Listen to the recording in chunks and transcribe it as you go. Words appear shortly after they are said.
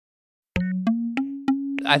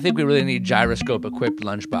I think we really need gyroscope-equipped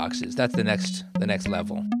lunchboxes. That's the next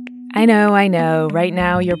level. I know. Right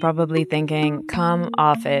now, you're probably thinking, come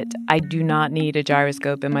off it. I do not need a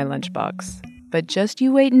gyroscope in my lunchbox. But just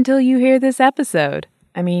you wait until you hear this episode.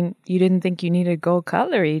 I mean, you didn't think you needed gold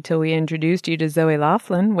cutlery till we introduced you to Zoe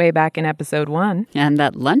Laughlin way back in episode 1. And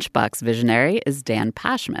that lunchbox visionary is Dan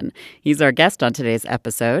Pashman. He's our guest on today's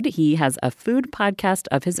episode. He has a food podcast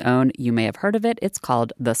of his own. You may have heard of it. It's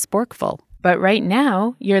called The Sporkful. But right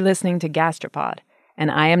now, you're listening to Gastropod. And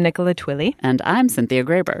I am Nicola Twilley. And I'm Cynthia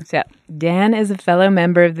Graber. So, Dan is a fellow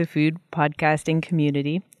member of the food podcasting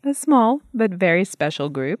community, a small but very special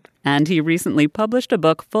group. And he recently published a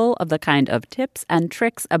book full of the kind of tips and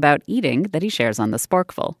tricks about eating that he shares on The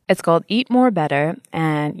Sporkful. It's called Eat More Better,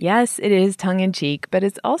 and yes, it is tongue-in-cheek, but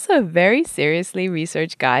it's also a very seriously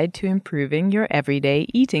researched guide to improving your everyday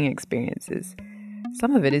eating experiences.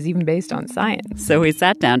 Some of it is even based on science. So we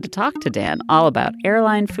sat down to talk to Dan all about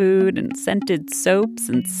airline food and scented soaps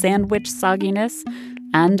and sandwich sogginess.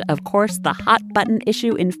 And, of course, the hot button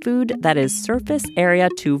issue in food that is surface area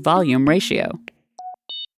to volume ratio.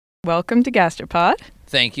 Welcome to Gastropod.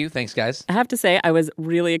 Thank you. Thanks, guys. I have to say, I was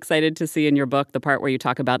really excited to see in your book the part where you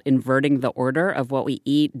talk about inverting the order of what we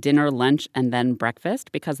eat, dinner, lunch, and then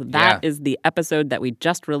breakfast, because that is the episode that we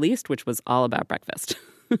just released, which was all about breakfast.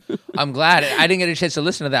 I'm glad. I didn't get a chance to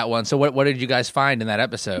listen to that one. So what did you guys find in that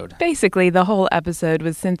episode? Basically, the whole episode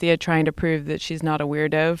was Cynthia trying to prove that she's not a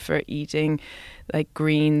weirdo for eating like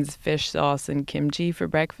greens, fish sauce, and kimchi for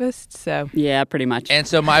breakfast. So yeah, pretty much. And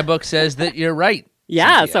so my book says that you're right.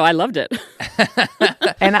 Yeah, Cynthia. So I loved it.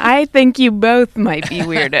 And I think you both might be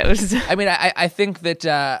weirdos. I mean, I think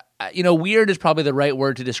that, weird is probably the right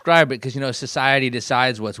word to describe it because, society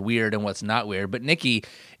decides what's weird and what's not weird. But Nikki,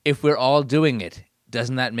 if we're all doing it,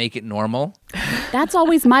 doesn't that make it normal? That's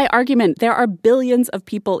always my argument. There are billions of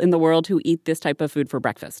people in the world who eat this type of food for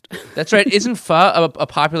breakfast. That's right. Isn't pho a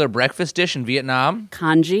popular breakfast dish in Vietnam?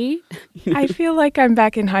 Congee. I feel like I'm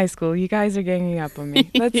back in high school. You guys are ganging up on me.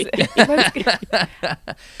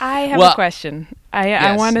 I have a question.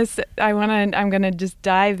 I'm going to just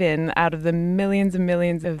dive in out of the millions and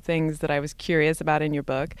millions of things that I was curious about in your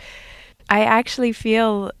book. I actually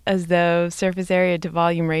feel as though surface area to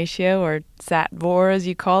volume ratio, or SAT-VOR as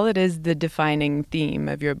you call it, is the defining theme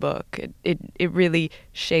of your book. It really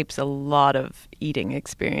shapes a lot of eating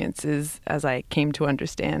experiences, as I came to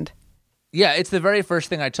understand. Yeah, it's the very first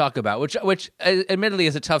thing I talk about, which admittedly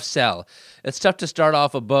is a tough sell. It's tough to start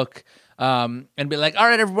off a book and be like, all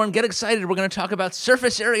right, everyone, get excited. We're going to talk about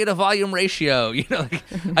surface area to volume ratio.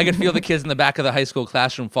 I could feel the kids in the back of the high school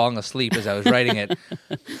classroom falling asleep as I was writing it.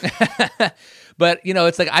 But,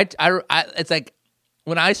 it's like it's like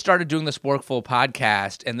when I started doing the Sporkful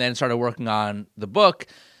podcast and then started working on the book,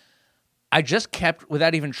 I just kept,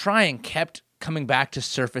 without even trying, kept coming back to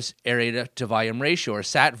surface area to volume ratio, or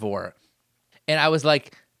SAT-VOR. And I was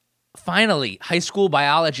like, finally, high school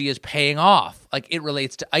biology is paying off. Like, it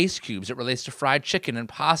relates to ice cubes, it relates to fried chicken and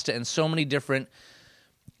pasta and so many different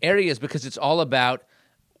areas, because it's all about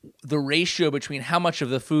the ratio between how much of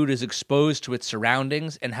the food is exposed to its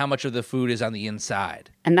surroundings and how much of the food is on the inside.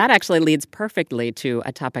 And that actually leads perfectly to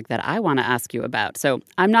a topic that I want to ask you about. So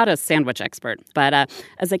I'm not a sandwich expert, but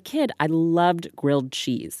as a kid, I loved grilled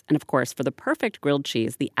cheese. And of course, for the perfect grilled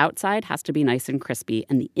cheese, the outside has to be nice and crispy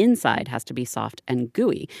and the inside has to be soft and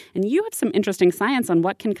gooey. And you have some interesting science on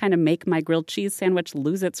what can kind of make my grilled cheese sandwich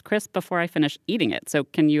lose its crisp before I finish eating it. So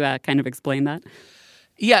can you kind of explain that?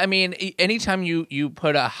 Yeah, I mean, anytime you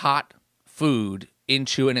put a hot food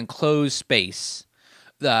into an enclosed space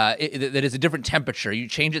that is a different temperature, you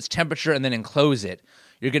change its temperature and then enclose it,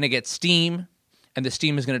 you're going to get steam, and the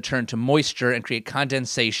steam is going to turn to moisture and create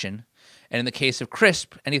condensation. And in the case of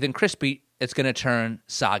anything crispy, it's going to turn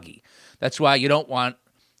soggy. That's why you don't want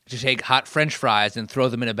to take hot French fries and throw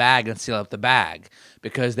them in a bag and seal up the bag,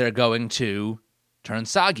 because they're going to turn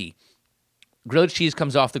soggy. Grilled cheese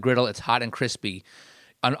comes off the griddle, it's hot and crispy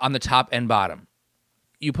on the top and bottom.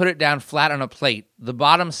 You put it down flat on a plate. The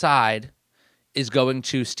bottom side is going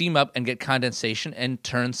to steam up and get condensation and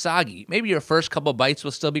turn soggy. Maybe your first couple bites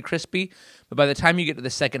will still be crispy, but by the time you get to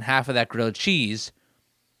the second half of that grilled cheese,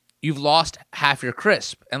 you've lost half your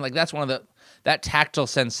crisp. And like that's one of that tactile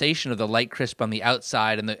sensation of the light crisp on the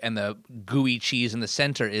outside and the gooey cheese in the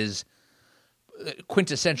center is a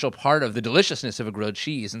quintessential part of the deliciousness of a grilled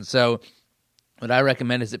cheese. And so what I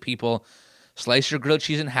recommend is that people slice your grilled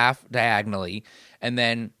cheese in half diagonally, and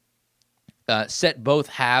then set both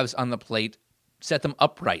halves on the plate, set them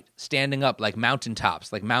upright, standing up like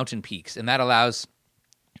mountaintops, like mountain peaks, and that allows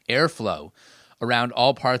airflow around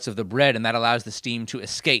all parts of the bread, and that allows the steam to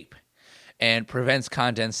escape. and prevents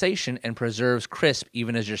condensation and preserves crisp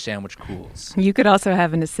even as your sandwich cools. You could also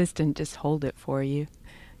have an assistant just hold it for you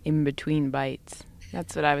in between bites.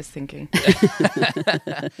 That's what I was thinking.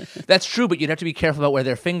 That's true, but you'd have to be careful about where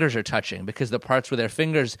their fingers are touching, because the parts where their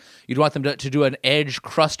fingers, you'd want them to do an edge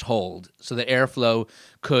crust hold so the airflow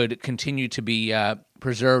could continue to be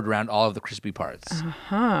preserved around all of the crispy parts.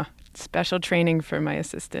 Uh-huh. Special training for my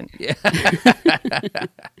assistant. Yeah.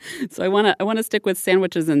 So I want to stick with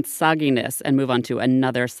sandwiches and sogginess and move on to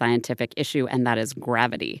another scientific issue, and that is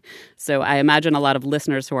gravity. So I imagine a lot of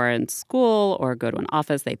listeners who are in school or go to an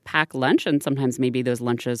office, they pack lunch, and sometimes maybe those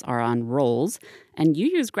lunches are on rolls. And you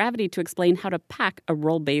use gravity to explain how to pack a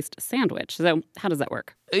roll-based sandwich. So how does that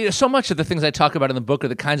work? So much of the things I talk about in the book are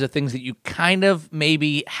the kinds of things that you kind of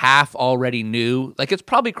maybe half already knew. Like, it's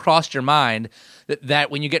probably crossed your mind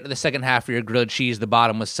that when you get to the second half of your grilled cheese, the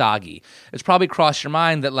bottom was soggy. It's probably crossed your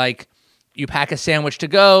mind that, like, you pack a sandwich to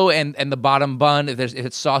go and the bottom bun, if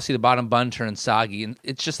it's saucy, the bottom bun turns soggy. And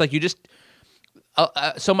it's just like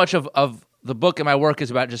so much of the book and my work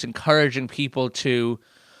is about just encouraging people to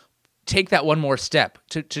take that one more step,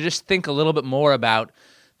 to just think a little bit more about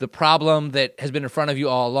the problem that has been in front of you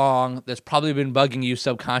all along, that's probably been bugging you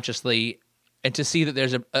subconsciously, and to see that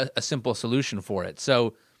there's a simple solution for it.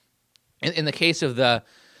 So in the case of the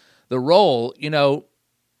roll,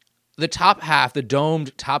 the top half, the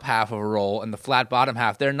domed top half of a roll and the flat bottom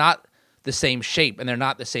half, they're not the same shape and they're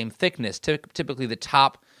not the same thickness. Typically the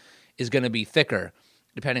top is going to be thicker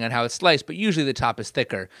depending on how it's sliced, but usually the top is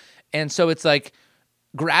thicker. And so it's like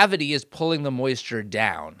gravity is pulling the moisture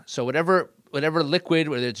down. So whatever liquid,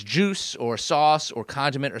 whether it's juice or sauce or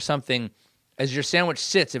condiment or something, as your sandwich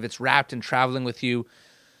sits, if it's wrapped and traveling with you,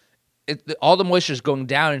 all the moisture is going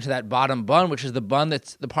down into that bottom bun, which is the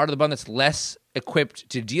part of the bun that's less equipped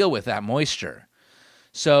to deal with that moisture.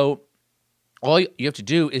 So all you have to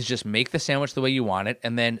do is just make the sandwich the way you want it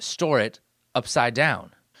and then store it upside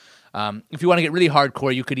down. If you want to get really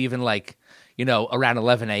hardcore, you could even around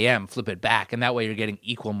 11 a.m., flip it back, and that way you're getting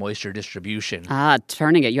equal moisture distribution.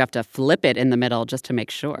 Turning it. You have to flip it in the middle just to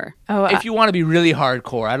make sure. Oh, if you want to be really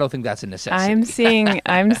hardcore, I don't think that's a necessity.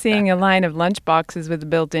 I'm seeing a line of lunch boxes with a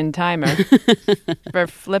built-in timer for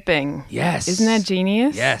flipping. Yes. Isn't that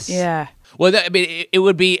genius? Yes. Yeah. Well, it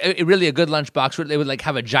would be really a good lunchbox where they would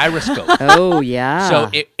have a gyroscope. Oh, yeah.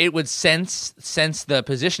 So it would sense the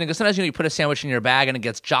positioning. Because sometimes you put a sandwich in your bag and it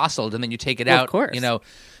gets jostled, and then you take it out. Of course.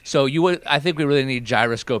 So I think we really need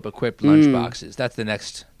gyroscope-equipped lunchboxes. That's the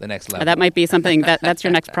next level. That might be something that's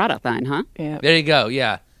your next product line, huh? Yeah. There you go.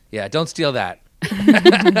 Yeah. Don't steal that.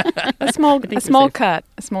 A small cut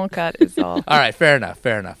is all. All right, fair enough.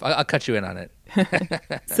 I'll cut you in on it.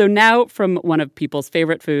 So now from one of people's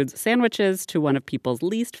favorite foods, sandwiches, to one of people's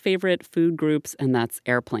least favorite food groups, and that's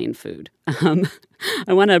airplane food.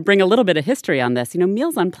 I want to bring a little bit of history on this.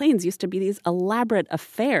 Meals on planes used to be these elaborate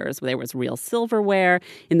affairs. There was real silverware.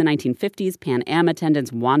 In the 1950s, Pan Am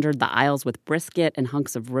attendants wandered the aisles with brisket and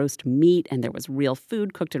hunks of roast meat, and there was real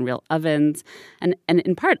food cooked in real ovens. And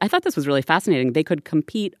in part, I thought this was really fascinating. They could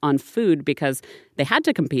compete on food because they had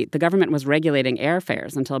to compete. The government was regulating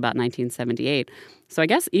airfares until about 1978. So I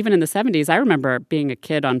guess even in the 70s, I remember being a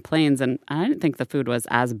kid on planes, and I didn't think the food was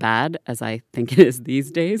as bad as I think it is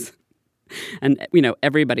these days. And,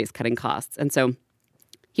 everybody's cutting costs. And so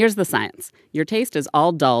here's the science. Your taste is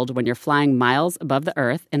all dulled when you're flying miles above the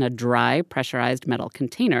earth in a dry, pressurized metal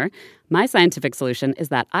container. My scientific solution is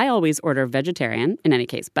that I always order vegetarian, in any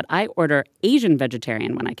case, but I order Asian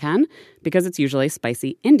vegetarian when I can, because it's usually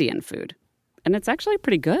spicy Indian food. And it's actually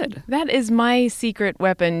pretty good. That is my secret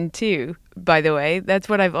weapon, too, by the way. That's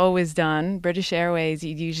what I've always done. British Airways,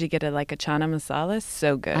 you usually get a chana masala.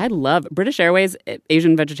 So good. I love British Airways,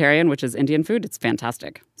 Asian vegetarian, which is Indian food. It's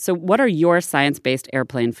fantastic. So what are your science-based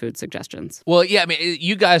airplane food suggestions? Well, yeah,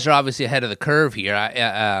 you guys are obviously ahead of the curve here.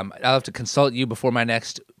 I'll have to consult you before my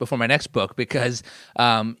next book, because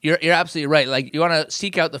you're absolutely right. You want to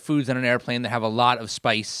seek out the foods on an airplane that have a lot of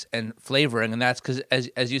spice and flavoring, and that's because,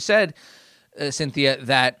 as you said, Cynthia,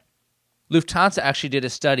 that Lufthansa actually did a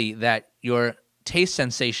study that your taste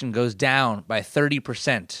sensation goes down by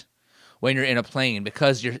 30% when you're in a plane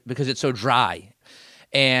because it's so dry.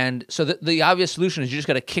 And so the obvious solution is you just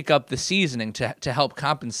got to kick up the seasoning to help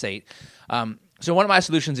compensate. So one of my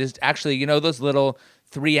solutions is actually, those little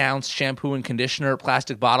 3-ounce shampoo and conditioner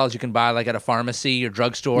plastic bottles you can buy at a pharmacy or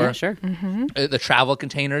drugstore. Yeah, sure. Mm-hmm. The travel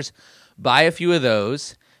containers. Buy a few of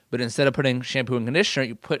those. But instead of putting shampoo and conditioner,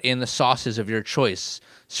 you put in the sauces of your choice: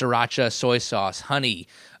 sriracha, soy sauce, honey,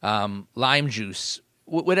 lime juice,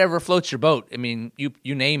 whatever floats your boat. You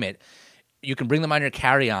name it. You can bring them on your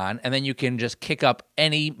carry-on, and then you can just kick up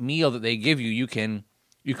any meal that they give you. You can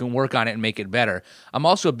you can work on it and make it better. I'm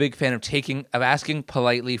also a big fan of asking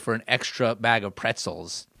politely for an extra bag of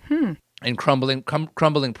pretzels and crumbling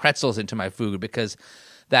pretzels into my food, because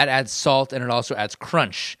that adds salt and it also adds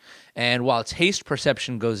crunch. And while taste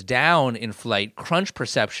perception goes down in flight, crunch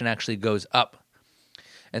perception actually goes up.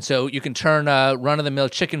 And so you can turn a run-of-the-mill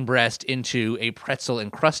chicken breast into a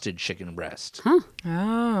pretzel-encrusted chicken breast. Huh.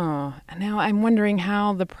 Oh, now I'm wondering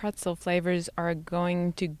how the pretzel flavors are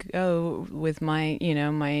going to go with my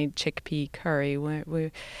chickpea curry.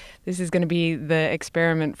 This is going to be the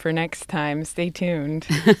experiment for next time. Stay tuned.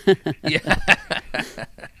 Yeah.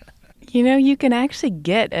 You can actually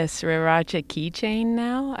get a sriracha keychain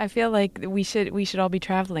now. I feel like we should all be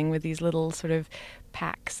traveling with these little sort of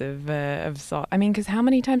packs of salt. I mean, because how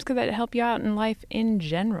many times could that help you out in life in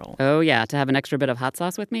general? Oh, yeah. To have an extra bit of hot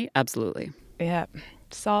sauce with me? Absolutely. Yeah.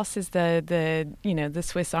 Sauce is the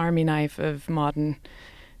Swiss Army knife of modern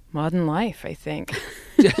life, I think.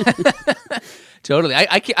 Totally.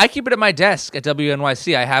 I keep it at my desk at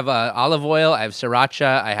WNYC. I have olive oil, I have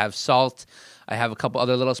sriracha, I have salt, I have a couple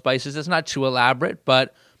other little spices. It's not too elaborate,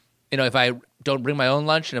 but if I don't bring my own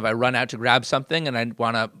lunch and if I run out to grab something and I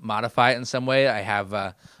want to modify it in some way, I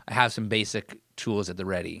have some basic tools at the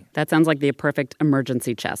ready. That sounds like the perfect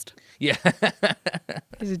emergency chest. Yeah.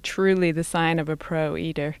 This is truly the sign of a pro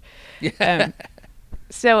eater. Yeah.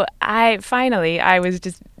 So I was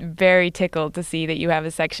just very tickled to see that you have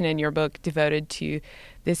a section in your book devoted to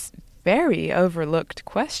this very overlooked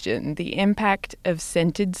question, the impact of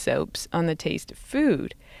scented soaps on the taste of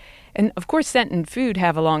food. And of course, scent and food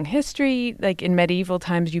have a long history. Like in medieval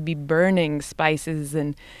times, you'd be burning spices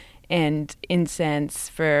and incense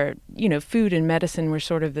for, food and medicine were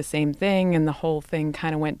sort of the same thing, and the whole thing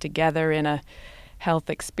kind of went together in a health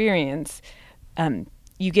experience.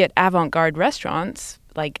 You get avant-garde restaurants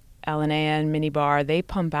like Alinea and Minibar. They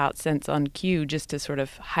pump out scents on cue just to sort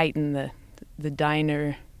of heighten the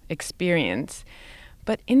diner experience.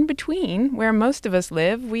 But in between, where most of us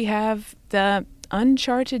live, we have the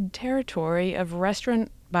uncharted territory of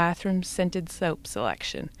restaurant bathroom scented soap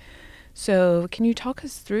selection. So can you talk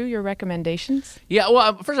us through your recommendations? Yeah,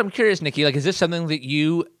 well, first I'm curious, Nikki, is this something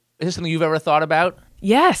you've ever thought about?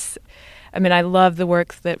 Yes. I mean, I love the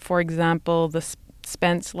work that, for example, the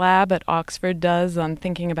Spence Lab at Oxford does on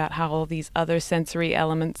thinking about how all these other sensory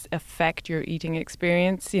elements affect your eating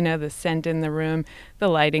experience. The scent in the room, the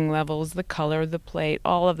lighting levels, the color of the plate,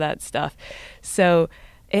 all of that stuff. So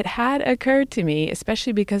it had occurred to me,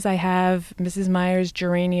 especially because I have Mrs. Meyer's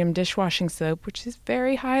geranium dishwashing soap, which is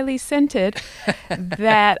very highly scented,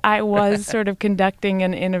 that I was sort of conducting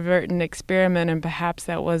an inadvertent experiment, and perhaps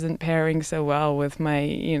that wasn't pairing so well with my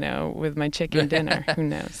chicken dinner. Who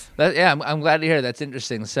knows? I'm glad to hear. That's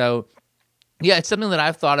interesting. So, yeah, it's something that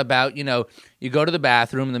I've thought about. You go to the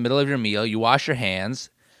bathroom in the middle of your meal, you wash your hands,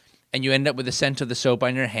 and you end up with the scent of the soap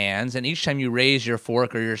on your hands. And each time you raise your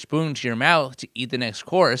fork or your spoon to your mouth to eat the next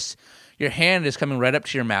course, your hand is coming right up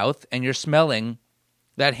to your mouth, and you're smelling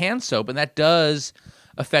that hand soap, and that does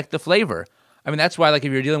affect the flavor. I mean, that's why, if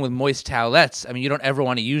you're dealing with moist towelettes, you don't ever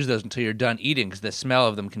want to use those until you're done eating, because the smell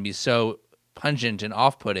of them can be so pungent and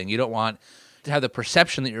off-putting. You don't want to have the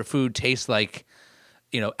perception that your food tastes like,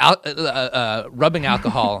 rubbing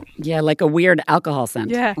alcohol. Yeah, like a weird alcohol scent.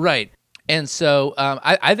 Yeah. Right. And so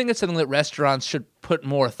I think it's something that restaurants should put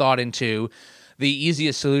more thought into. The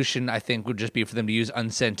easiest solution, I think, would just be for them to use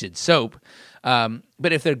unscented soap. But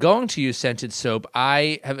if they're going to use scented soap,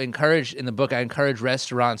 I encourage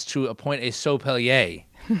restaurants to appoint a soapelier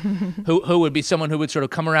who would be someone who would sort of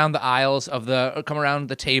come around the aisles come around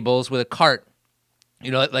the tables with a cart.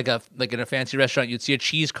 Like in a fancy restaurant, you'd see a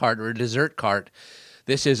cheese cart or a dessert cart.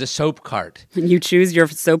 This is a soap cart. You choose your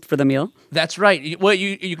soap for the meal? That's right. Well,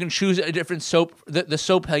 you can choose a different soap. The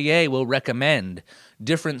soapelier will recommend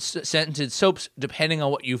different scented soaps depending on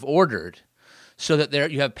what you've ordered, so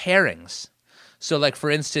that you have pairings. So, for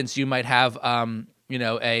instance, you might have a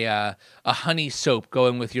honey soap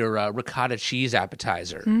going with your ricotta cheese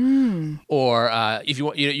appetizer, or if you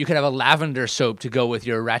want, you could have a lavender soap to go with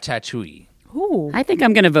your ratatouille. Ooh. I think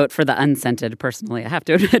I'm going to vote for the unscented. Personally, I have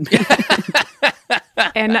to admit.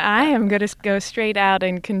 And I am going to go straight out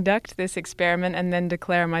and conduct this experiment and then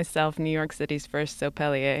declare myself New York City's first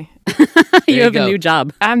soapelier. You have a new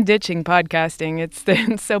job. I'm ditching podcasting. It's the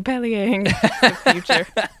soapeliering the future.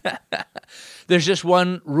 There's just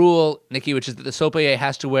one rule, Nikki, which is that the soapelier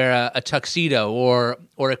has to wear a tuxedo or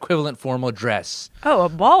equivalent formal dress. Oh, a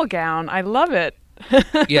ball gown. I love it.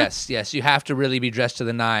 Yes. You have to really be dressed to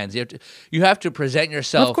the nines. You have to present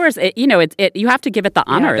yourself. Well, of course, you have to give it the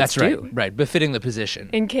honor That's it's due. Right, befitting the position.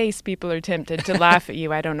 In case people are tempted to laugh at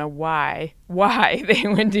you, I don't know why they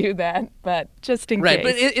would do that, but just in case. Right,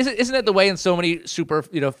 but isn't it the way in so many super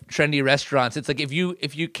trendy restaurants? It's like if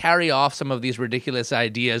you carry off some of these ridiculous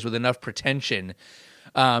ideas with enough pretension,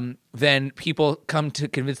 then people come to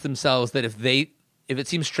convince themselves that if it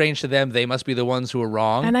seems strange to them, they must be the ones who are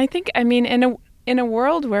wrong. And I think, in a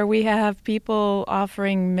world where we have people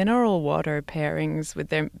offering mineral water pairings with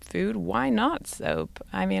their food, why not soap?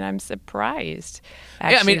 I'm surprised.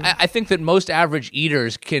 Actually. Yeah, I think that most average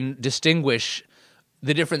eaters can distinguish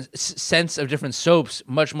the different scents of different soaps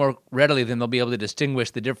much more readily than they'll be able to distinguish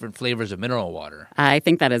the different flavors of mineral water. I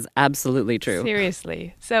think that is absolutely true.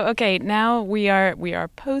 Seriously. So, okay, now we are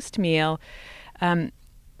post-meal.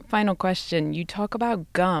 Final question. You talk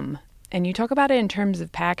about gum, and you talk about it in terms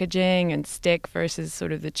of packaging and stick versus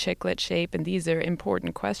sort of the chiclet shape, and these are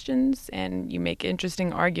important questions, and you make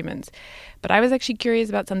interesting arguments. But I was actually curious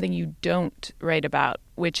about something you don't write about,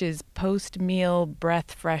 which is post-meal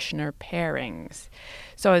breath freshener pairings.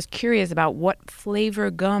 So I was curious about what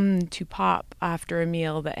flavor gum to pop after a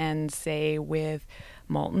meal that ends, say, with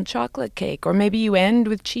molten chocolate cake, or maybe you end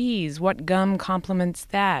with cheese. What gum complements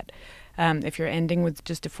that? If you're ending with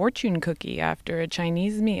just a fortune cookie after a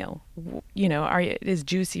Chinese meal, is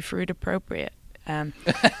juicy fruit appropriate? And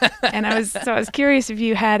I was curious if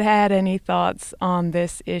you had any thoughts on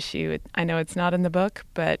this issue. I know it's not in the book,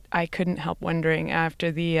 but I couldn't help wondering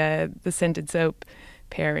after the scented soap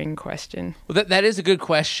pairing question. Well, that is a good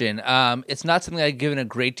question. It's not something I've given a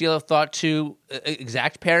great deal of thought to,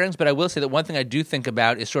 exact pairings, but I will say that one thing I do think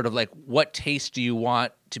about is sort of like, what taste do you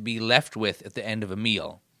want to be left with at the end of a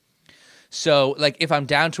meal? So, like, if I'm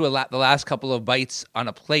down to the last couple of bites on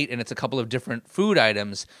a plate and it's a couple of different food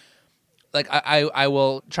items, like, I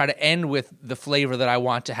will try to end with the flavor that I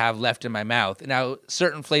want to have left in my mouth. Now,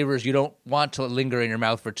 certain flavors you don't want to linger in your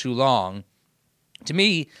mouth for too long. To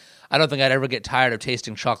me, I don't think I'd ever get tired of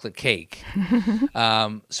tasting chocolate cake.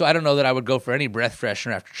 So I don't know that I would go for any breath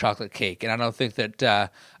freshener after chocolate cake. And I don't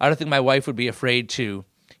think my wife would be afraid to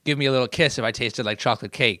give me a little kiss if I tasted like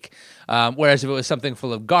chocolate cake. Whereas if it was something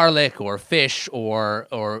full of garlic or fish or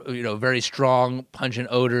very strong pungent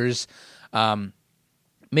odors,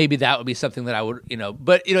 maybe that would be something that I would,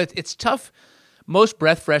 But it's tough. Most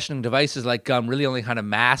breath freshening devices like gum really only kind of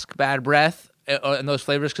mask bad breath and those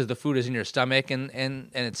flavors because the food is in your stomach and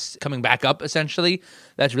it's coming back up essentially.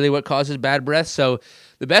 That's really what causes bad breath. So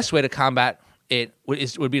the best way to combat it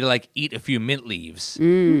would be to like eat a few mint leaves.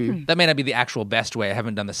 That may not be the actual best way. I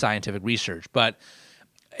haven't done the scientific research, but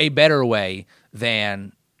a better way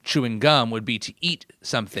than chewing gum would be to eat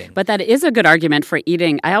something. But that is a good argument for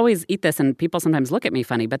eating. I always eat this, and people sometimes look at me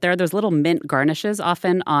funny, but there are those little mint garnishes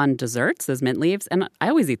often on desserts, those mint leaves, and I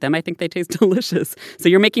always eat them. I think they taste delicious. So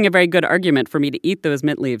you're making a very good argument for me to eat those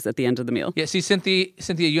mint leaves at the end of the meal. Yeah, see, Cynthia,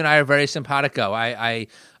 you and I are very simpatico. I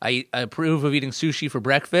approve of eating sushi for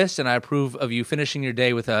breakfast, and I approve of you finishing your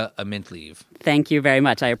day with a mint leaf. Thank you very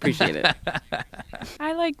much. I appreciate it.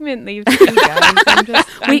 I like mint leaves too,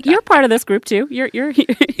 guys. You're part of this group too.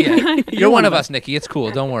 You're one of us, Nikki. It's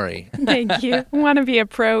cool. Don't worry. Thank you. I want to be a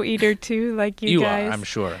pro eater too, like you guys. You are, I'm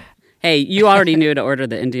sure. Hey, you already knew to order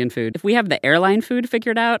the Indian food. If we have the airline food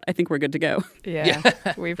figured out, I think we're good to go. Yeah,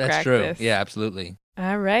 we've That's practiced. True. Yeah, absolutely.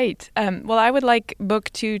 All right. Well, I would like Book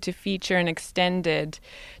 2 to feature an extended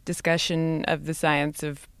discussion of the science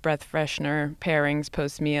of breath freshener pairings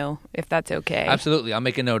post-meal, if that's okay. Absolutely. I'll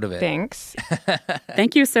make a note of it. Thanks.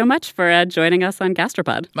 Thank you so much for joining us on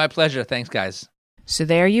Gastropod. My pleasure. Thanks, guys. So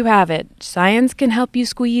there you have it. Science can help you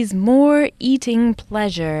squeeze more eating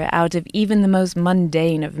pleasure out of even the most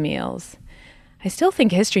mundane of meals. I still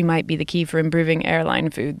think history might be the key for improving airline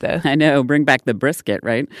food, though. I know. Bring back the brisket,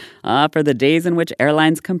 right? For the days in which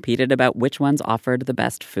airlines competed about which ones offered the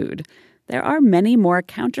best food. There are many more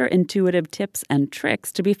counterintuitive tips and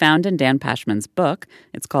tricks to be found in Dan Pashman's book.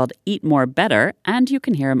 It's called Eat More Better, and you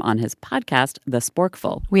can hear him on his podcast, The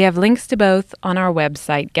Sporkful. We have links to both on our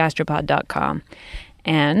website, gastropod.com.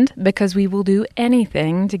 And because we will do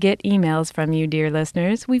anything to get emails from you, dear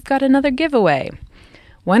listeners, we've got another giveaway.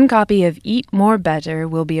 One copy of Eat More Better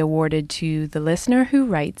will be awarded to the listener who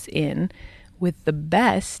writes in with the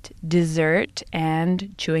best dessert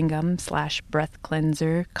and chewing gum / breath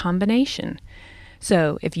cleanser combination.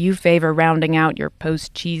 So if you favor rounding out your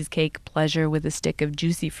post-cheesecake pleasure with a stick of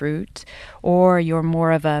juicy fruit, or you're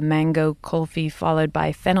more of a mango kulfi followed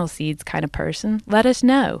by fennel seeds kind of person, let us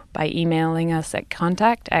know by emailing us at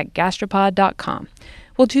contact@gastropod.com.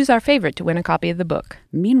 We'll choose our favorite to win a copy of the book.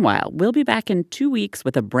 Meanwhile, we'll be back in 2 weeks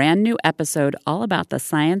with a brand new episode all about the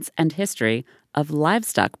science and history of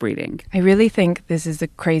livestock breeding. I really think this is the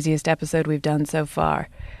craziest episode we've done so far.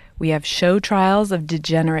 We have show trials of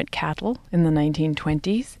degenerate cattle in the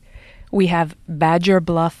 1920s. We have Badger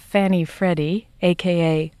Bluff Fanny Freddy,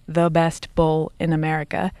 a.k.a. the best bull in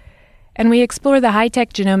America. And we explore the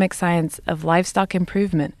high-tech genomic science of livestock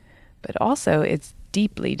improvement, but also its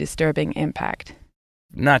deeply disturbing impact.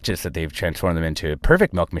 Not just that they've transformed them into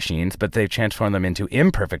perfect milk machines, but they've transformed them into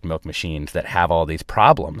imperfect milk machines that have all these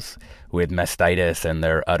problems with mastitis and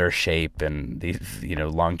their udder shape and these,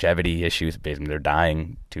 longevity issues. Basically, they're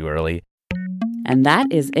dying too early. And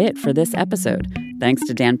that is it for this episode. Thanks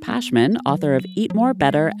to Dan Pashman, author of Eat More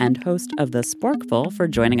Better and host of The Sporkful, for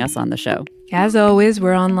joining us on the show. As always,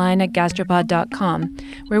 we're online at gastropod.com,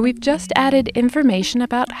 where we've just added information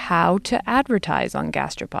about how to advertise on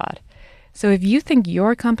Gastropod. So if you think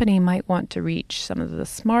your company might want to reach some of the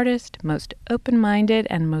smartest, most open-minded,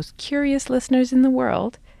 and most curious listeners in the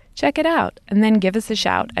world, check it out and then give us a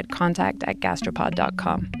shout at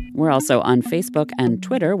contact@gastropod.com. We're also on Facebook and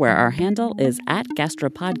Twitter, where our handle is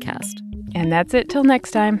 @gastropodcast. And that's it till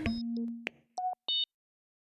next time.